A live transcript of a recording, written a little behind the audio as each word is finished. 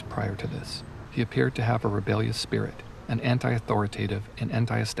prior to this. He appeared to have a rebellious spirit, an anti-authoritative and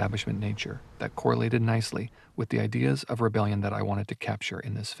anti-establishment nature that correlated nicely with the ideas of rebellion that I wanted to capture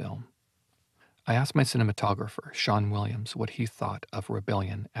in this film. I asked my cinematographer, Sean Williams, what he thought of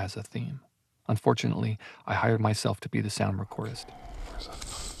rebellion as a theme. Unfortunately, I hired myself to be the sound recordist,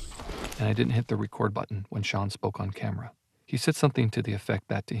 and I didn't hit the record button when Sean spoke on camera. He said something to the effect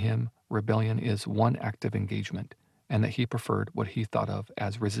that to him, rebellion is one active engagement, and that he preferred what he thought of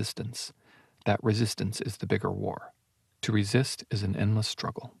as resistance, that resistance is the bigger war. To resist is an endless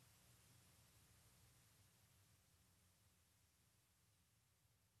struggle.